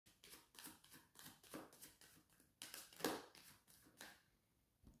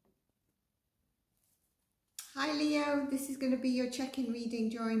Hi Leo, this is going to be your check-in reading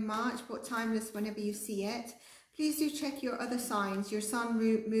during March, but timeless whenever you see it. Please do check your other signs, your Sun,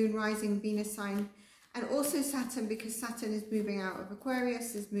 Moon, Rising, Venus sign, and also Saturn, because Saturn is moving out of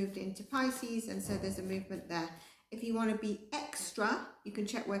Aquarius, has moved into Pisces, and so there's a movement there. If you want to be extra, you can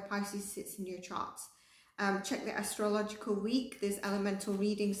check where Pisces sits in your charts. Check the astrological week. There's elemental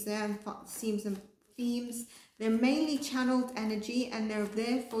readings there and themes. They're mainly channeled energy, and they're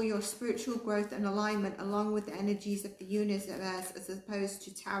there for your spiritual growth and alignment along with the energies of the universe as opposed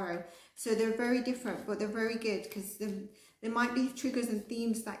to tarot. So they're very different, but they're very good because there might be triggers and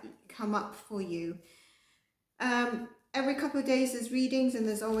themes that come up for you. Every couple of days there's readings, and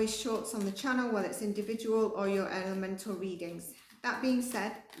there's always shorts on the channel, whether it's individual or your elemental readings. That being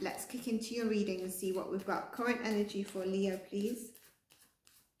said, let's kick into your reading and see what we've got. Current energy for Leo, please.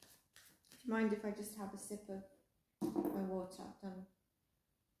 Do you mind if I just have a sip of my water?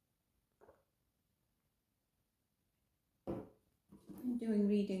 I'm doing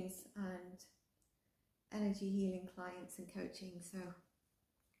readings and energy healing clients and coaching, so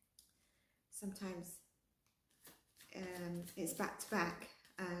sometimes it's back to back,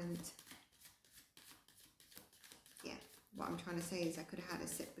 and yeah, what I'm trying to say is I could have had a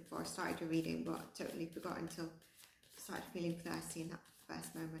sip before I started a reading, but I totally forgot until I started feeling thirsty in that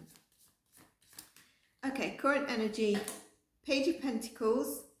first moment. Okay, current energy, Page of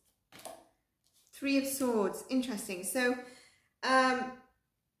Pentacles, Three of Swords. Interesting. So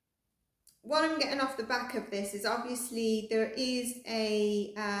what I'm getting off the back of this is obviously there is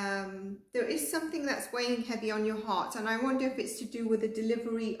something that's weighing heavy on your heart, and I wonder if it's to do with the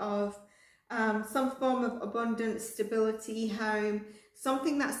delivery of some form of abundance, stability, home,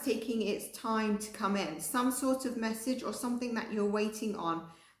 something that's taking its time to come in, some sort of message or something that you're waiting on.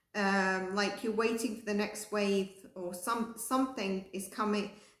 Like you're waiting for the next wave, or something is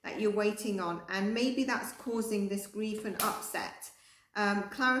coming that you're waiting on, and maybe that's causing this grief and upset.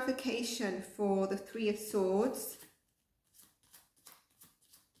 Clarification for the Three of Swords.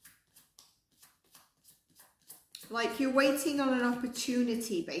 Like you're waiting on an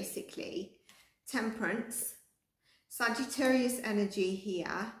opportunity, basically. Temperance. Sagittarius energy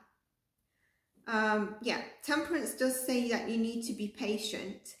here. Yeah, Temperance does say that you need to be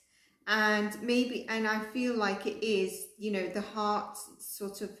patient, and I feel like it is, you know, the heart,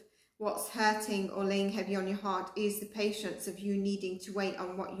 sort of what's hurting or laying heavy on your heart is the patience of you needing to wait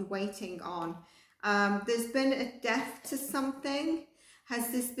on what you're waiting on. There's been a death to something.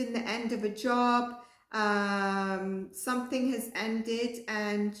 Has this been the end of a job? Something has ended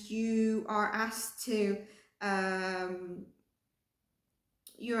and you are asked to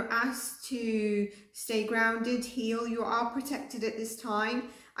stay grounded, heal. You are protected at this time.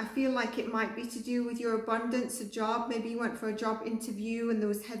 I feel like it might be to do with your abundance, a job. Maybe you went for a job interview and there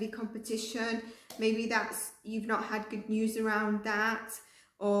was heavy competition. Maybe that's, you've not had good news around that,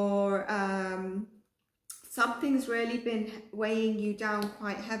 or something's really been weighing you down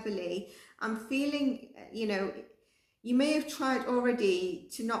quite heavily. I'm feeling, you know, you may have tried already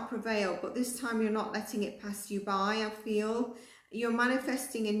to not prevail, but this time you're not letting it pass you by. I feel you're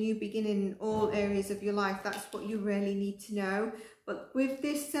manifesting a new beginning in all areas of your life. That's what you really need to know. But with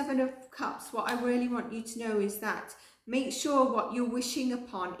this Seven of Cups, what I really want you to know is that make sure what you're wishing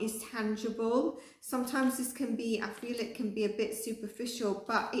upon is tangible. Sometimes this can be, I feel it can be a bit superficial,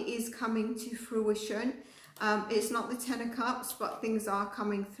 but it is coming to fruition. It's not the Ten of Cups, but things are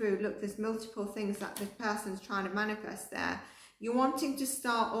coming through. Look, there's multiple things that this person's trying to manifest there. You're wanting to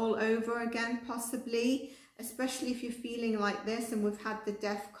start all over again, possibly, especially if you're feeling like this. And we've had the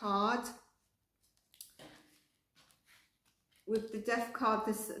Death card. With the Death card,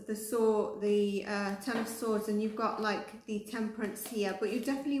 the Ten of Swords, and you've got like the Temperance here, but you're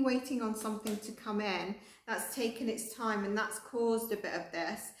definitely waiting on something to come in that's taken its time, and that's caused a bit of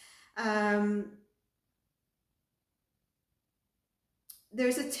this.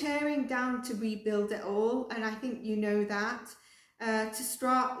 There's a tearing down to rebuild it all, and I think you know that. To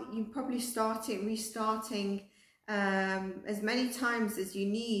start, you probably restarting as many times as you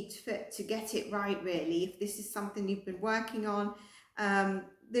need fit to get it right, really. If this is something you've been working on,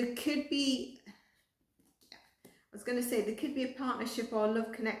 there could be, I was going to say, there could be a partnership or a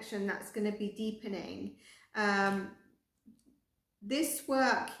love connection that's going to be deepening. This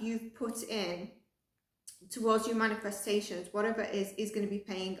work you've put in towards your manifestations, whatever it is going to be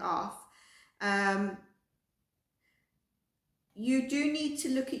paying off. You do need to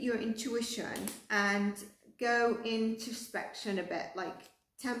look at your intuition and go introspection a bit, like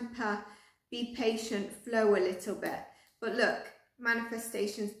temper, be patient, flow a little bit. But look,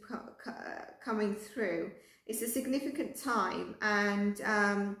 manifestations coming through. It's a significant time, and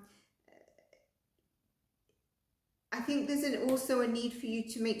I think there's also a need for you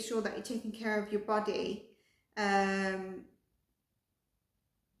to make sure that you're taking care of your body.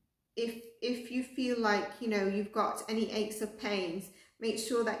 If you feel like, you know, you've got any aches or pains, make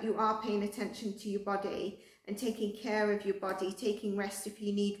sure that you are paying attention to your body and taking care of your body, taking rest if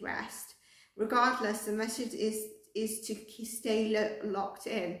you need rest. Regardless, the message is to stay locked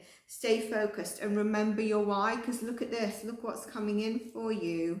in, stay focused, and remember your why, because look at this, look what's coming in for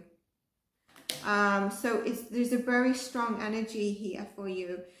you. So there's a very strong energy here for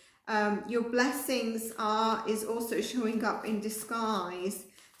you. Your blessings is also showing up in disguise,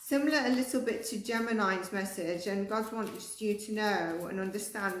 similar a little bit to Gemini's message, and God wants you to know and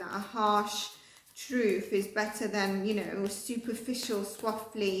understand that a harsh truth is better than, you know, superficial,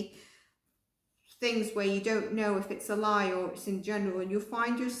 swathly things where you don't know if it's a lie or it's in general, and you'll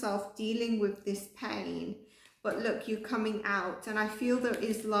find yourself dealing with this pain. But look, you're coming out, and I feel there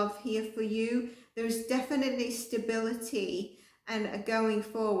is love here for you. There's definitely stability and going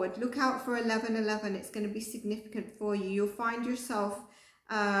forward. Look out for 1111. It's going to be significant for you. You'll find yourself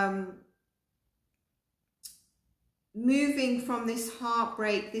moving from this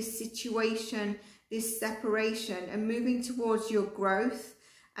heartbreak, this situation, this separation, and moving towards your growth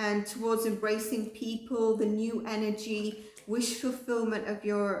and towards embracing people, the new energy, wish fulfillment of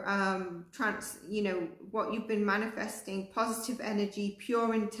your you know, what you've been manifesting, positive energy,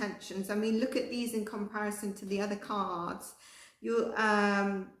 pure intentions. I mean, look at these in comparison to the other cards. You'll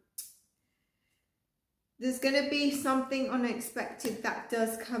there's going to be something unexpected that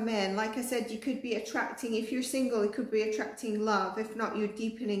does come in. Like I said, you could be attracting, if you're single, it could be attracting love. If not, you're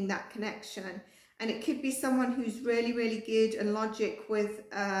deepening that connection. And it could be someone who's really, really good and logic with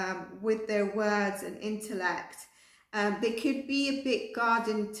their words and intellect. They could be a bit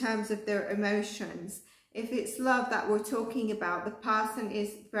guarded in terms of their emotions. If it's love that we're talking about, the person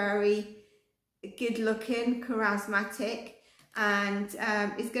is very good looking, charismatic, and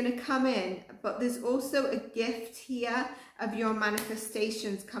is going to come in. But there's also a gift here of your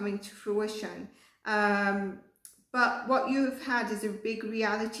manifestations coming to fruition. But what you've had is a big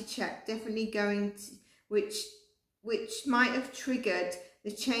reality check, definitely going to, which might have triggered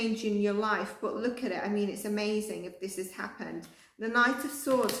the change in your life. But look at it. I mean, it's amazing if this has happened. The Knight of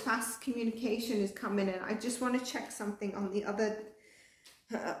Swords, fast communication is coming in. I just want to check something on the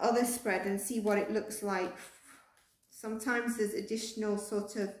other spread and see what it looks like. Sometimes there's additional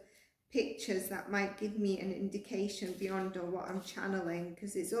sort of pictures that might give me an indication beyond what I'm channeling,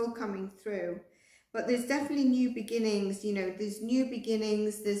 because it's all coming through. But there's definitely new beginnings, you know, there's new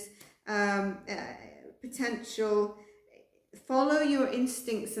beginnings, there's potential. Follow your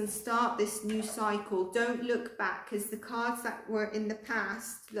instincts and start this new cycle. Don't look back, because the cards that were in the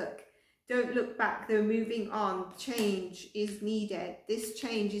past, look, don't look back, they're moving on. Change is needed. This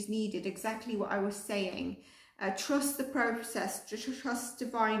change is needed, exactly what I was saying. Trust the process, trust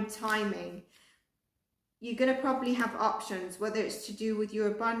divine timing. You're going to probably have options, whether it's to do with your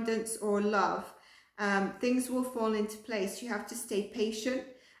abundance or love. Things will fall into place. You have to stay patient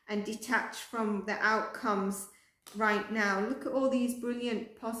and detach from the outcomes right now. Look at all these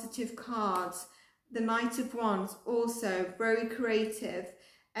brilliant positive cards. The Knight of Wands, also very creative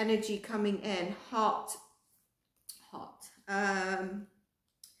energy coming in. Hot.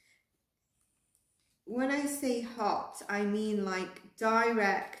 When I say hot, I mean like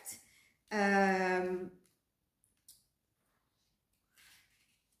direct, I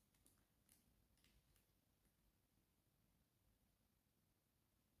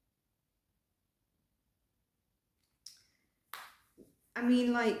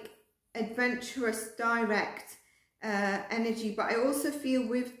mean like adventurous, direct energy. But I also feel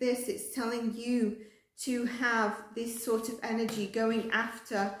with this, it's telling you to have this sort of energy going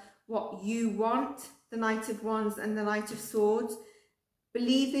after what you want. The Knight of Wands and the Knight of Swords,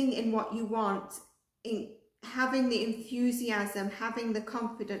 believing in what you want, in having the enthusiasm, having the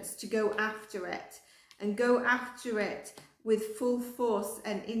confidence to go after it, and go after it with full force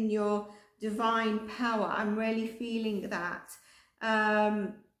and in your divine power. I'm really feeling that.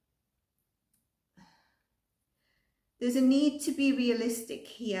 There's a need to be realistic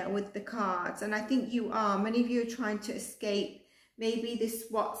here with the cards, and I think you are. Many of you are trying to escape maybe this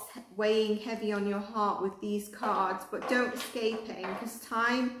what's weighing heavy on your heart with these cards, but don't escaping, because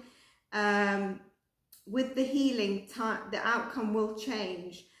time, with the healing, the outcome will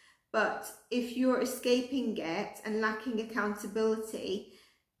change. But if you're escaping it and lacking accountability,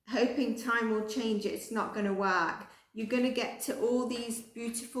 hoping time will change it, it's not going to work. You're going to get to all these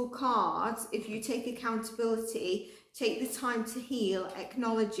beautiful cards if you take accountability, take the time to heal,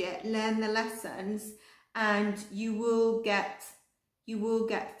 acknowledge it, learn the lessons, and you will get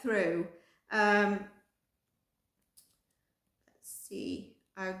through. see,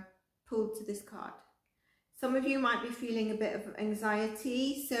 I pulled to this card. Some of you might be feeling a bit of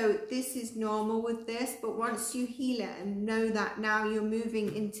anxiety, so this is normal with this, but once you heal it and know that now you're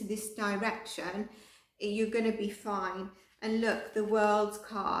moving into this direction, you're going to be fine. And look, the World's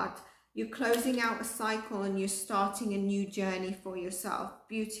card. You're closing out a cycle and you're starting a new journey for yourself.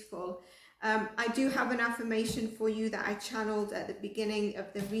 Beautiful. I do have an affirmation for you that I channeled at the beginning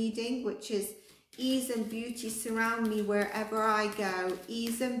of the reading, which is ease and beauty surround me wherever I go.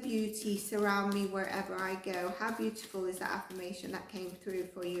 Ease and beauty surround me wherever I go. How beautiful is that affirmation that came through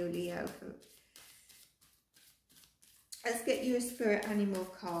for you, Leo? Let's get you a spirit animal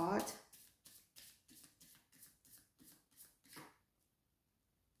card.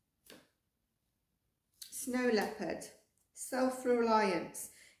 Snow leopard. Self-reliance.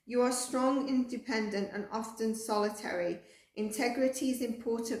 You are strong, independent, and often solitary. Integrity is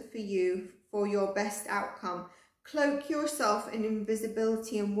important for you for your best outcome. Cloak yourself in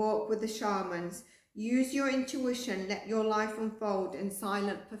invisibility and walk with the shamans. Use your intuition. Let your life unfold in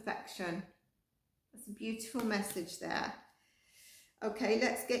silent perfection. That's a beautiful message there. Okay,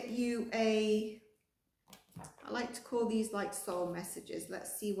 let's get you a... I like to call these like soul messages.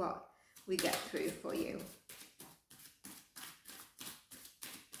 Let's see what we get through for you.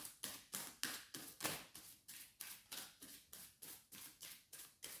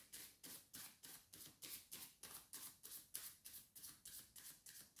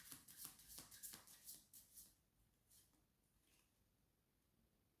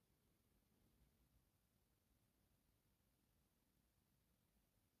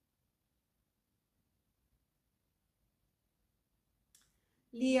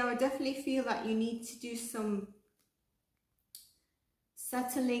 Leo, I definitely feel that you need to do some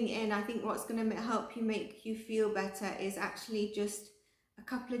settling in. I think what's going to help you make you feel better is actually just a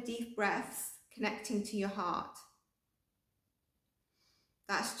couple of deep breaths, connecting to your heart.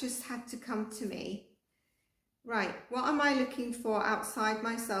 That's just had to come to me. Right, what am I looking for outside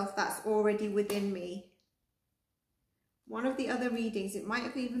myself that's already within me? One of the other readings, it might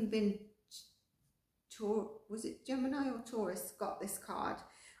have even been was it Gemini or Taurus got this card?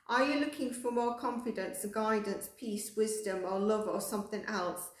 Are you looking for more confidence, guidance, peace, wisdom, or love, or something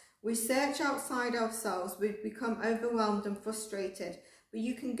else? We search outside ourselves, we become overwhelmed and frustrated, but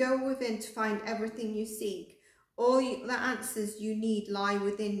you can go within to find everything you seek. All the answers you need lie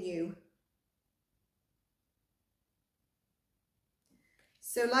within you.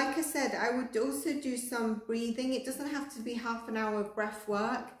 So like I said, I would also do some breathing. It doesn't have to be half an hour of breath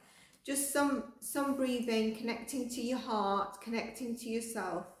work. Just some breathing, connecting to your heart, connecting to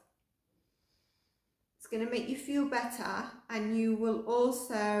yourself. It's going to make you feel better, and you will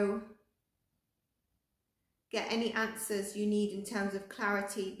also get any answers you need in terms of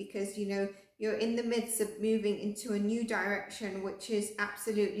clarity, because you know you're in the midst of moving into a new direction, which is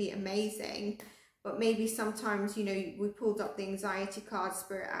absolutely amazing. But maybe sometimes, you know, we pulled up the anxiety card,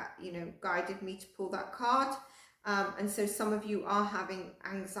 Spirit, you know, guided me to pull that card. And so some of you are having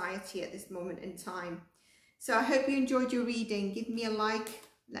anxiety at this moment in time. So I hope you enjoyed your reading. Give me a like.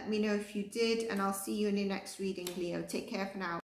 Let me know if you did, and I'll see you in your next reading, Leo. Take care for now.